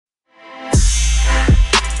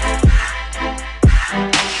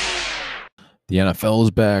The NFL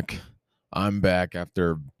is back. I'm back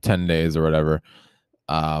after 10 days or whatever.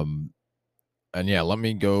 Um, and yeah, let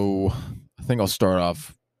me go. I think I'll start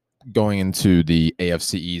off going into the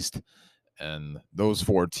AFC East and those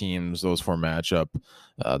four teams, those four matchup.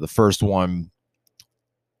 The first one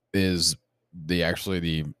is the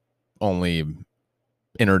only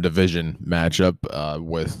interdivision matchup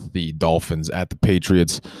with the Dolphins at the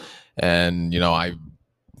Patriots. And, I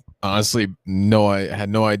honestly I had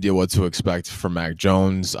no idea what to expect from Mac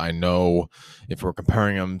Jones. I know if we're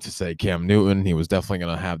comparing him to say Cam Newton, he was definitely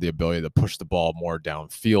going to have the ability to push the ball more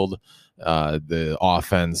downfield. The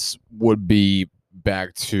offense would be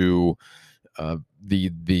back to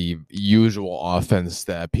the usual offense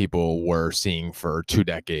that people were seeing for 2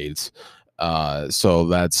 decades. So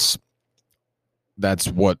that's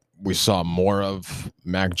what we saw more of.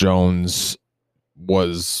 Mac Jones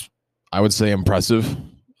was, I would say, impressive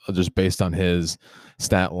just based on his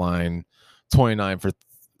stat line. 29 for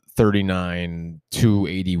 39,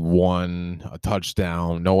 281, a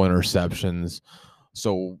touchdown, no interceptions.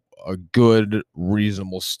 So a good,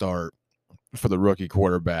 reasonable start for the rookie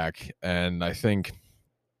quarterback. And I think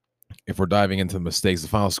if we're diving into the mistakes, the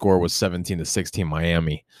final score was 17-16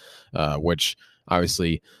 Miami, which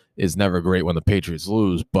obviously is never great when the Patriots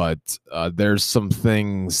lose, but there's some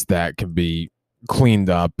things that can be cleaned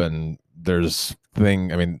up, and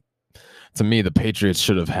to me, the Patriots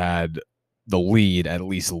should have had the lead at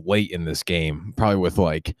least late in this game, probably with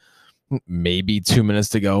like maybe 2 minutes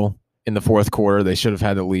to go in the fourth quarter. They should have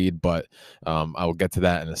had the lead, but I will get to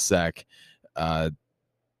that in a sec. So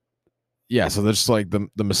there's like the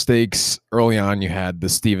mistakes early on. You had the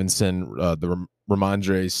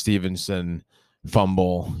Ramondre Stevenson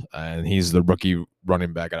fumble, and he's the rookie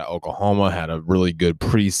running back out of Oklahoma, had a really good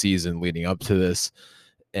preseason leading up to this,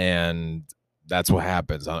 and that's what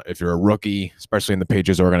happens. If you're a rookie, especially in the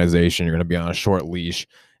Patriots organization, you're going to be on a short leash,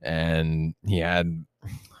 and he had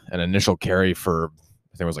an initial carry for,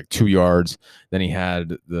 I think it was like 2 yards. Then he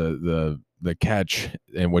had the catch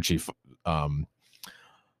in which he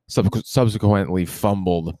subsequently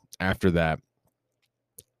fumbled after that,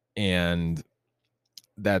 and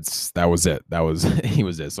that was it. He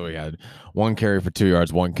was it. So he had 1 carry for 2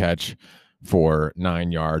 yards, 1 catch for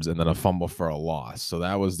 9 yards, and then a fumble for a loss. So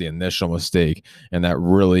that was the initial mistake, and that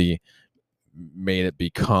really made it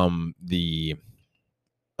become the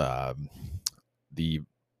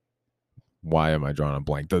why am I drawing a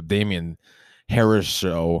blank? The Damian Harris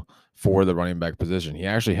show for the running back position. He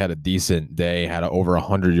actually had a decent day, had over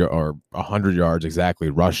 100 yards exactly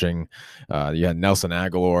rushing. You had Nelson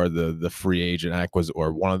Aguilar, the free agent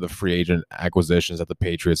one of the free agent acquisitions that the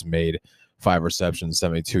Patriots made, 5 receptions,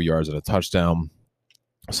 72 yards and a touchdown.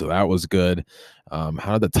 So that was good.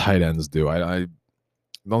 How did the tight ends do? I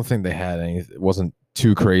don't think they had any. It wasn't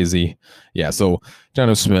too crazy. Yeah. So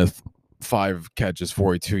Jonnu Smith, 5 catches,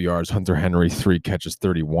 42 yards. Hunter Henry, 3 catches,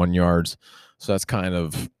 31 yards. So that's kind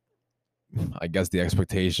of, I guess, the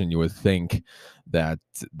expectation. You would think that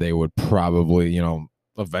they would probably,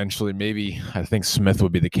 eventually, maybe I think Smith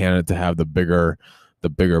would be the candidate to have the bigger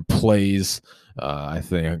plays. I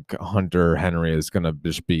think Hunter Henry is going to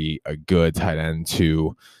just be a good tight end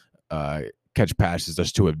to catch passes,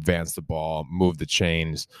 just to advance the ball, move the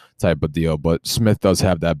chains type of deal. But Smith does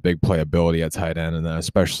have that big playability at tight end, and then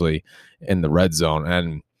especially in the red zone.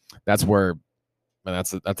 And that's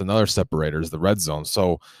another separator, is the red zone.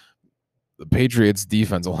 So the Patriots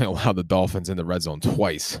defense only allowed the Dolphins in the red zone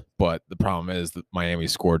twice, but the problem is that Miami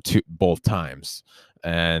scored both times.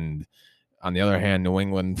 And on the other hand, New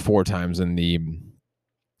England 4 times in the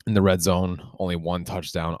red zone, only 1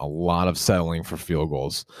 touchdown, a lot of settling for field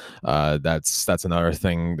goals. That's another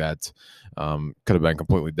thing that could have been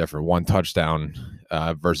completely different. 1 touchdown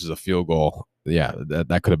versus a field goal. Yeah,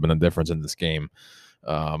 that could have been a difference in this game.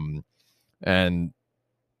 And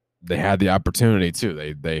they had the opportunity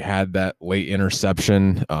too. They had that late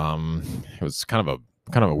interception. It was kind of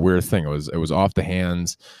a weird thing. It was off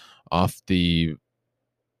the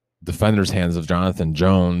defender's hands of Jonathan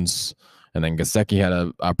Jones, and then Gesicki had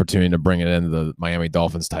an opportunity to bring it into the Miami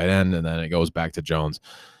Dolphins tight end, and then it goes back to Jones.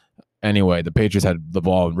 Anyway, the Patriots had the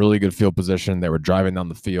ball in really good field position. They were driving down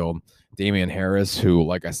the field. Damian Harris, who,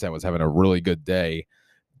 like I said, was having a really good day,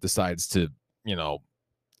 decides to,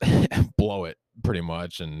 blow it pretty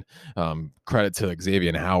much. And credit to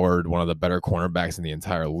Xavier Howard, one of the better cornerbacks in the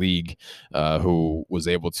entire league, who was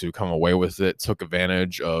able to come away with it, took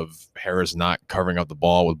advantage of Harris not covering up the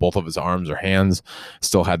ball with both of his arms or hands,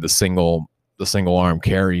 still had the single arm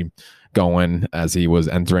carry going as he was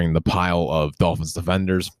entering the pile of Dolphins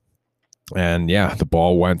defenders. And yeah, the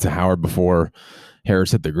ball went to Howard before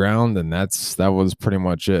Harris hit the ground, and that was pretty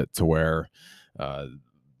much it, to where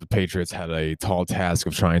The Patriots had a tall task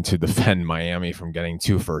of trying to defend Miami from getting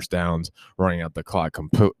 2 first downs, running out the clock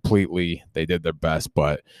completely. They did their best,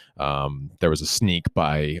 but there was a sneak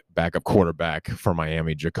by backup quarterback for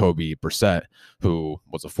Miami, Jacoby Brissett, who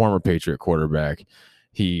was a former Patriot quarterback.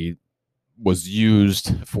 He was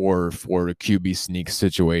used for QB sneak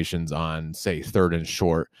situations on, say, 3rd and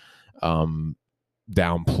short,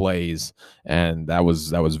 down plays, and that was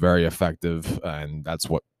very effective, and that's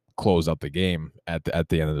what closed out the game at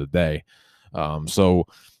the end of the day. So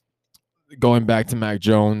going back to Mac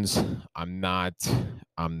Jones, I'm not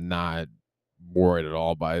worried at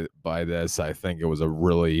all by this. I think it was a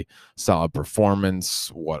really solid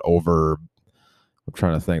performance. I'm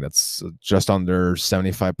trying to think. That's just under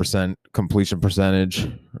 75% completion percentage.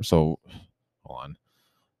 So hold on.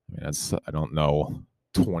 I mean, I don't know.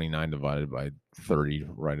 29 divided by 30,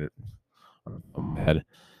 right at head.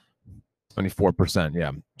 24%.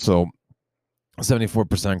 Yeah. So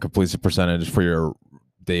 74% completion percentage for your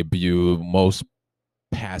debut, most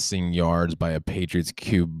passing yards by a Patriots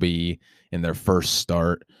QB in their first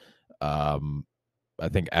start, I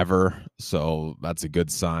think, ever. So that's a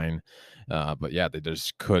good sign. But yeah, they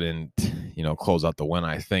just couldn't, close out the win.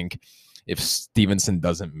 I think if Stevenson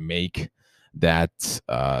doesn't make that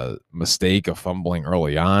mistake of fumbling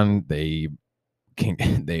early on, they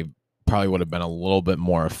probably would have been a little bit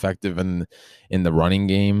more effective in the running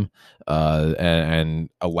game, and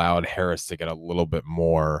allowed Harris to get a little bit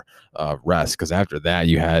more rest. Because after that,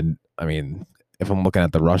 you had, I mean, if I'm looking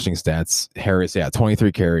at the rushing stats, Harris,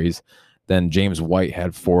 23 carries. Then James White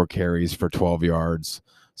had 4 carries for 12 yards.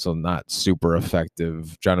 So not super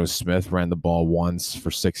effective. Jonnu Smith ran the ball once for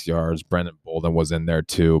 6 yards. Brendan Bolden was in there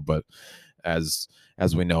too, but as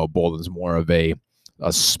we know, Bolden's more of a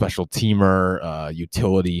special teamer,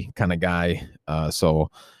 utility kind of guy. So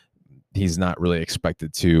he's not really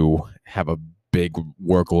expected to have a big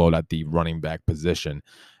workload at the running back position.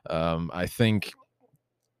 I think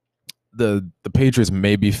the Patriots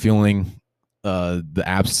may be feeling the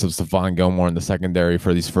absence of Stephon Gilmore in the secondary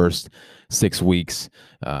for these first 6 weeks.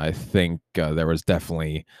 I think there was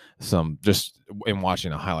definitely some, just in watching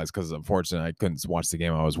the highlights, because unfortunately I couldn't watch the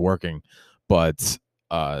game, I was working, but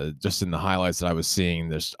just in the highlights that I was seeing,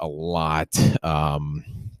 there's a lot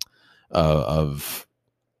of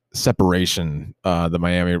separation the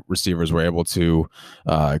Miami receivers were able to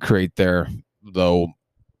create there, though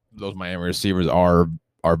those Miami receivers are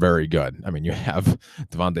very good. I mean, you have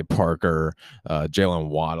Devontae Parker, Jalen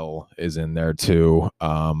Waddle is in there too.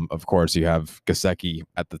 Of course, you have Gesicki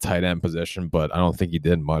at the tight end position, but I don't think he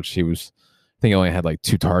did much. I think he only had like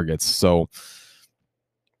 2 targets. So,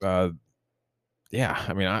 yeah,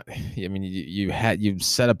 I mean, you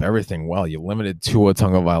set up everything well. You limited Tua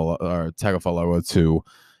Tagovailoa to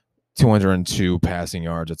 202 passing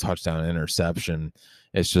yards, a touchdown, an interception.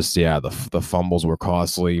 It's just, the fumbles were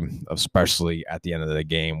costly, especially at the end of the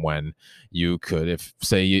game when you could, if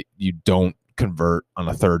say you don't convert on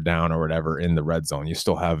a 3rd down or whatever in the red zone, you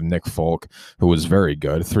still have Nick Folk, who was very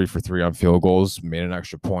good, 3 for 3 on field goals, made an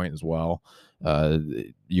extra point as well.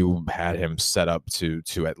 You had him set up to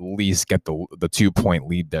at least get the 2-point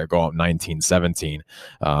lead there, go up 19-17.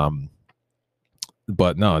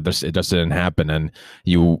 But no, it just didn't happen, and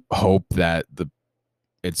you hope that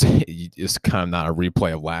it's kind of not a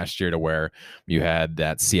replay of last year, to where you had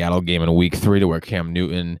that Seattle game in week 3 to where Cam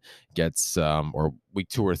Newton gets, or week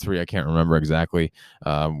 2 or 3, I can't remember exactly,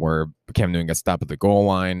 where Cam Newton gets stopped at the goal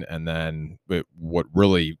line. And then what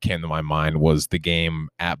really came to my mind was the game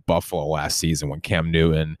at Buffalo last season when Cam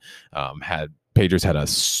Newton Patriots had a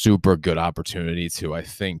super good opportunity to, I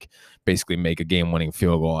think, basically make a game-winning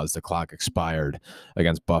field goal as the clock expired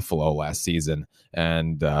against Buffalo last season.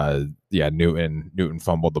 And Newton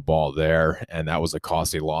fumbled the ball there, and that was a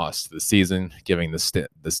costly loss to the season, giving the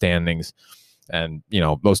standings. And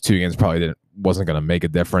those 2 games probably wasn't going to make a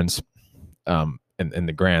difference in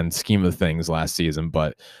the grand scheme of things last season,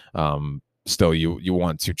 but still, you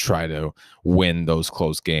want to try to win those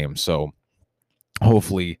close games. So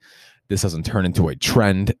hopefully this doesn't turn into a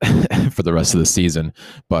trend for the rest of the season.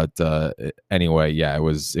 But anyway, it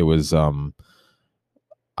was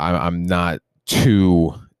I'm not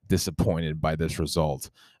too disappointed by this result.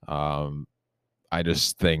 I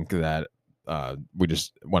just think that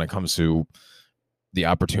when it comes to the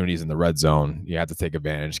opportunities in the red zone, you have to take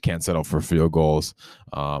advantage. Can't settle for field goals.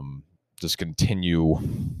 Just continue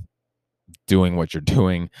doing what you're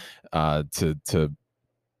doing to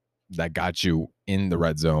that got you in the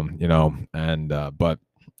red zone, and but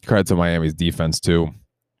credit to Miami's defense too.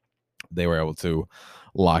 They were able to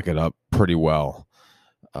lock it up pretty well.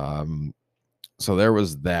 So there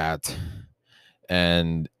was that.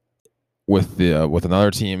 And with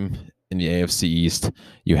another team in the AFC East.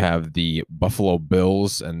 You have the Buffalo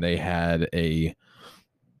Bills, and they had a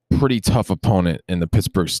pretty tough opponent in the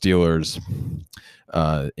Pittsburgh Steelers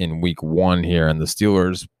in week 1 here, and the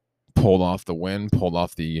Steelers pulled off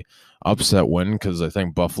the upset win, because I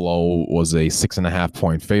think Buffalo was a 6.5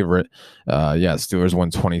 point favorite. Steelers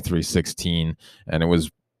won 23-16, and it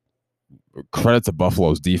was credit to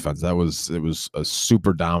Buffalo's defense. It was a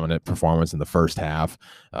super dominant performance in the first half,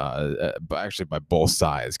 but actually by both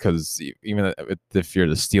sides. Because even if you're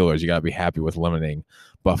the Steelers, you got to be happy with limiting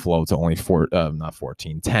Buffalo to only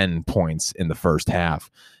 10 points in the first half,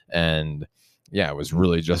 and it was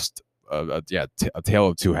really just a tale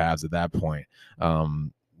of two halves at that point.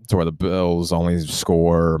 To where the Bills only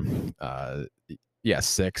score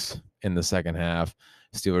 6 in the second half.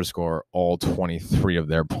 Steelers score all 23 of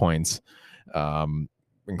their points,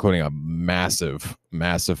 including a massive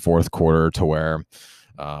fourth quarter, to where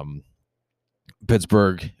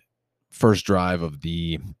Pittsburgh, first drive of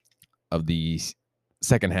the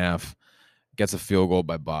second half, gets a field goal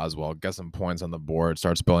by Boswell, gets some points on the board,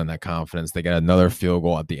 starts building that confidence. They get another field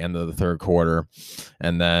goal at the end of the third quarter,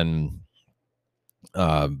 and then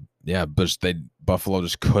Buffalo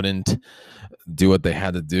just couldn't do what they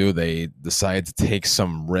had to do. They decided to take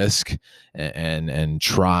some risk and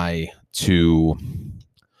try to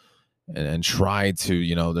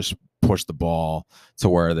just push the ball to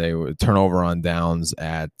where they would turn over on downs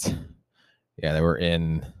they were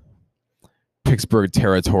in Pittsburgh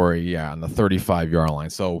territory, on the 35-yard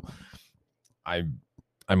line. So I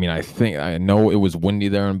know it was windy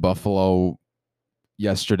there in Buffalo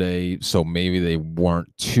yesterday, so maybe they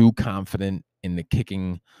weren't too confident in the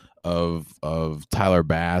kicking of Tyler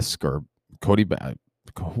Bass or Cody Bass.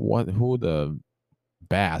 Who the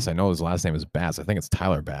Bass? I know his last name is Bass. I think it's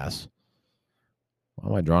Tyler Bass. Why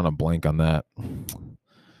am I drawing a blank on that?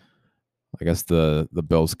 I guess the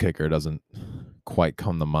Bills kicker doesn't quite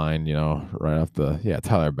come to mind, right off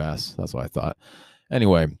Tyler Bass. That's what I thought.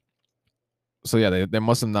 Anyway, so they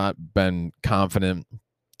must have not been confident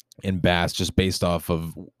in Bass, just based off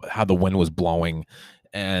of how the wind was blowing,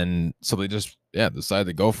 and so they just decided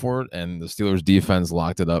to go for it, and the Steelers defense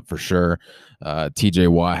locked it up for sure. TJ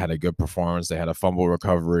Watt had a good performance. They had a fumble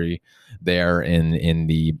recovery there in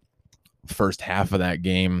the first half of that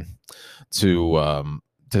game to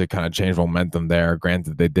kind of change momentum there.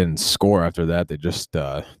 Granted, they didn't score after that. They just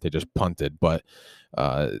punted, but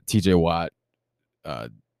TJ Watt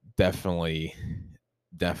definitely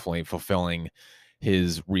fulfilling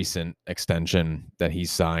his recent extension that he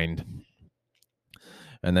signed.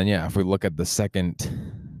 And then, if we look at the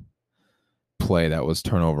second play that was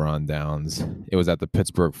turnover on downs, it was at the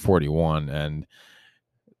Pittsburgh 41, and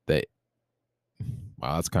that's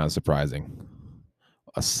kind of surprising.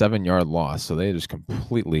 A 7-yard loss, so they just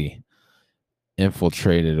completely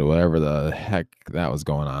infiltrated whatever the heck that was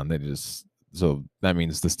going on. So that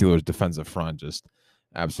means the Steelers' defensive front just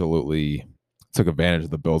absolutely took advantage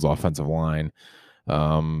of the Bills' offensive line.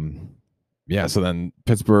 So then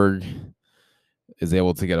Pittsburgh is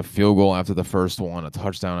able to get a field goal after the first one, a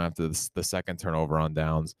touchdown after the second turnover on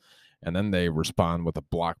downs, and then they respond with a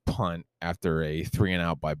block punt after a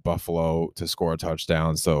 3-and-out by Buffalo to score a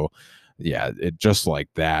touchdown. So, it just like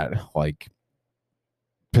that, like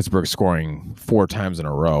Pittsburgh scoring 4 times in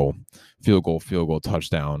a row, field goal,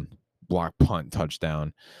 touchdown, block punt,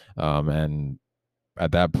 touchdown, and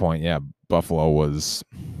at that point, Buffalo was.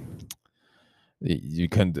 They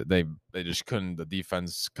just couldn't. The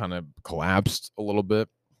defense kind of collapsed a little bit,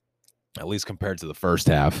 at least compared to the first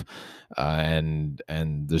half, and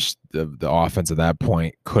the offense at that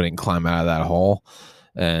point couldn't climb out of that hole.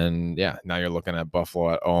 And now you're looking at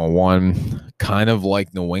Buffalo at 0-1, kind of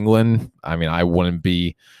like New England. I mean, I wouldn't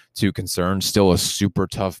be too concerned. Still a super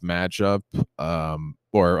tough matchup,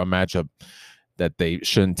 or a matchup that they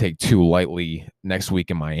shouldn't take too lightly next week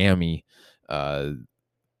in Miami.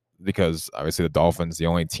 Because obviously the Dolphins, the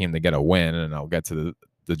only team to get a win, and I'll get to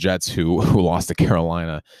the Jets who lost to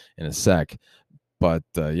Carolina in a sec. But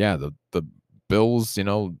the Bills,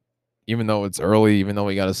 even though it's early, even though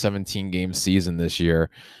we got a 17-game season this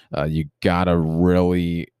year, you gotta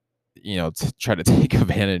really, try to take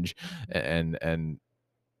advantage and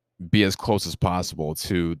be as close as possible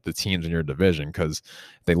to the teams in your division. Because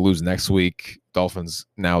if they lose next week, Dolphins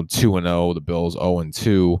now 2-0, the Bills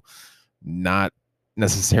 0-2, not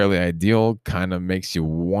necessarily ideal. Kind of makes you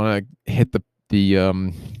want to hit the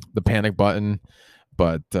panic button,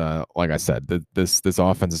 but like I said, this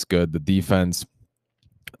offense is good. The defense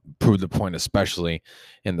proved the point, especially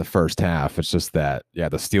in the first half. It's just that the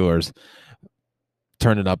Steelers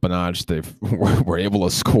turned it up a notch. They were able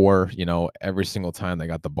to score, every single time they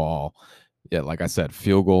got the ball. Yeah, like I said,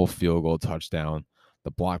 field goal, touchdown,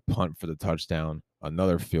 the block punt for the touchdown,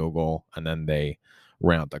 another field goal, and then they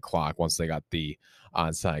ran out the clock once they got the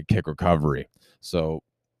onside kick recovery. So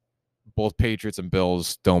both Patriots and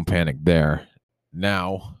Bills, don't panic there.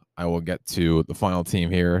 Now I will get to the final team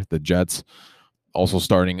here, the Jets, also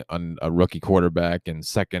starting on a rookie quarterback and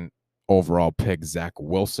second overall pick, Zach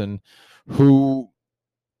Wilson, who,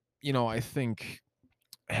 I think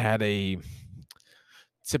had a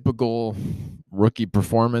typical rookie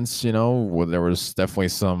performance, where there was definitely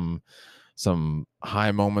some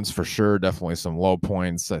high moments for sure, definitely some low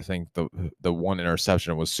points. I think the one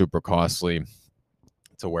interception was super costly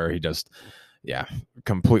to where he just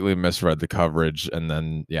completely misread the coverage and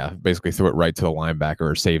then basically threw it right to a linebacker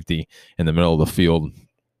or safety in the middle of the field.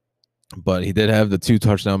 But he did have the 2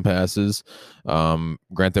 touchdown passes.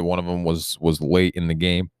 Granted, one of them was late in the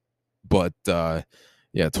game, but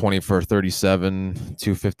 20 for 37,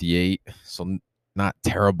 258. So not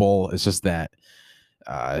terrible. It's just that,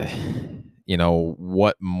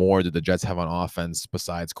 what more did the Jets have on offense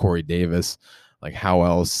besides Corey Davis? Like, how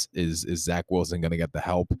else is Zach Wilson going to get the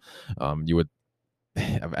help? You would,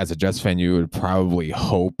 as a Jets fan, you would probably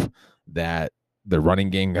hope that the running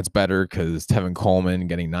game gets better because Tevin Coleman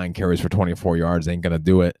getting 9 carries for 24 yards ain't going to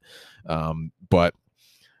do it. But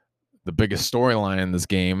the biggest storyline in this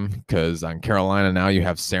game, because on Carolina now you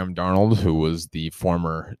have Sam Darnold, who was the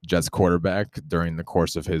former Jets quarterback during the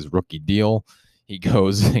course of his rookie deal. He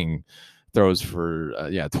goes and throws for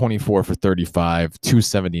 24 for 35,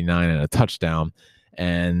 279 and a touchdown.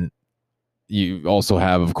 And you also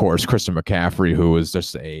have, of course, Christian McCaffrey, who is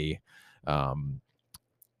just a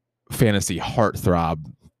fantasy heartthrob,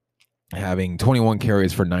 having 21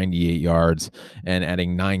 carries for 98 yards and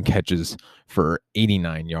adding 9 catches for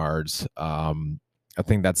 89 yards. I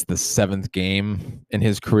think that's the 7th game in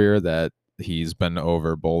his career that he's been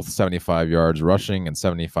over both 75 yards rushing and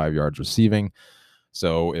 75 yards receiving.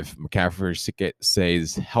 So if McCaffrey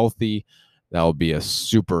stays healthy, that'll be a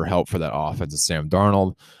super help for that offense of Sam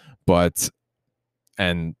Darnold.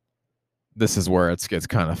 And this is where it gets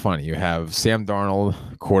kind of funny. You have Sam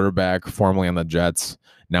Darnold, quarterback, formerly on the Jets,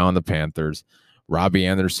 now on the Panthers. Robbie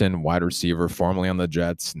Anderson, wide receiver, formerly on the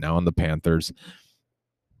Jets, now on the Panthers.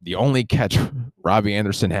 The only catch Robbie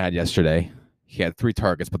Anderson had yesterday, he had 3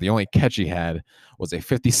 targets, but the only catch he had was a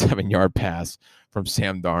 57-yard pass from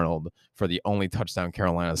Sam Darnold for the only touchdown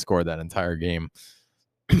Carolina scored that entire game.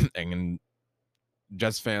 And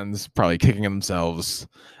Jets fans probably kicking themselves,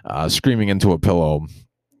 screaming into a pillow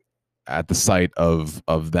at the sight of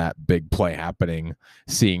that big play happening,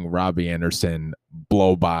 seeing Robbie Anderson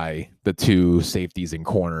blow by the 2 safeties and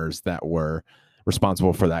corners that were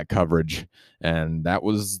responsible for that coverage. And that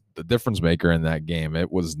was the difference maker in that game.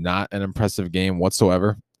 It was not an impressive game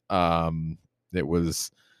whatsoever. It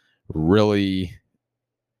was really,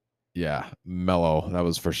 mellow. That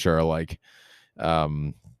was for sure. Like,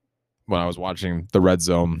 when I was watching the Red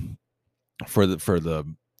Zone for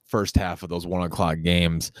the first half of those 1:00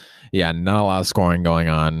 games, not a lot of scoring going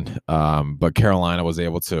on. But Carolina was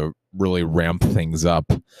able to really ramp things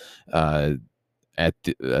up at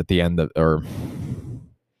the end of, or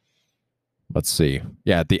let's see,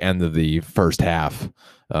 at the end of the first half,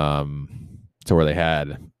 to where they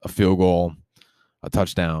had a field goal, a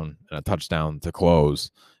touchdown, and a touchdown to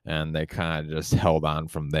close, and they kind of just held on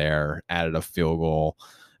from there, added a field goal,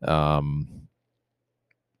 and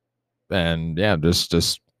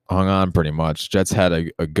just hung on pretty much. Jets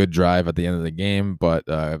had a good drive at the end of the game, but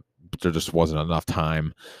there just wasn't enough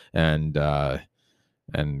time, and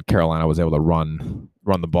Carolina was able to run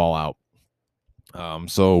the ball out.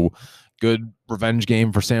 So good revenge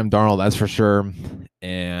game for Sam Darnold, that's for sure.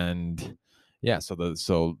 And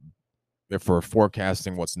so if we're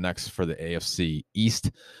forecasting what's next for the AFC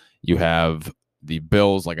East, you have the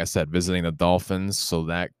Bills, like I said, visiting the Dolphins. So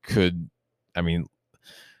that could, the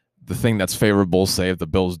thing that's favorable, say if the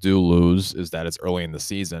Bills do lose, is that it's early in the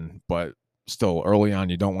season, but still early on,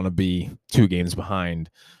 you don't want to be 2 games behind,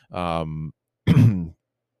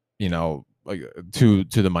 like to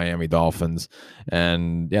the Miami Dolphins.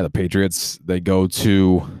 And the Patriots, they go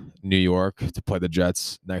to New York to play the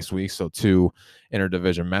Jets next week. So 2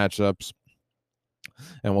 interdivision matchups,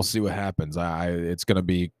 and we'll see what happens.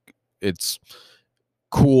 It's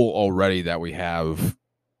cool already that we have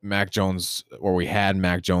Mac Jones, or we had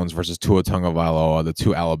Mac Jones versus Tua Tagovailoa, the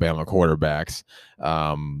 2 Alabama quarterbacks,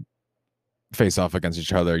 face off against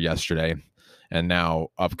each other yesterday. And now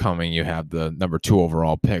upcoming, you have the number 2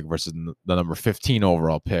 overall pick versus the number 15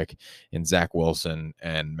 overall pick in Zach Wilson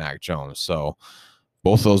and Mac Jones. So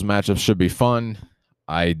both those matchups should be fun.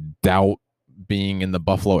 I doubt being in the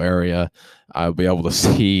Buffalo area, I'll be able to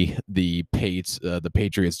see the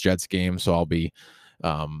Patriots Jets game. So I'll be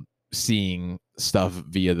seeing stuff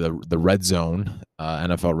via the red zone,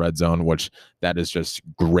 NFL red zone, which that is just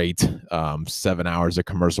great. 7 hours of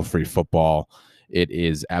commercial free football. It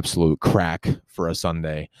is absolute crack for a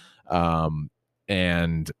Sunday.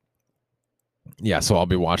 And yeah, so I'll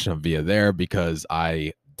be watching them via there because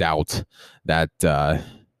I doubt that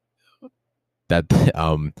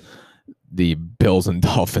the Bills and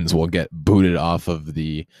Dolphins will get booted off of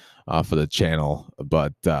the channel.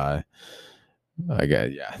 But I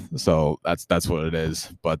get, yeah, so that's what it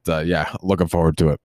is. But yeah, looking forward to it.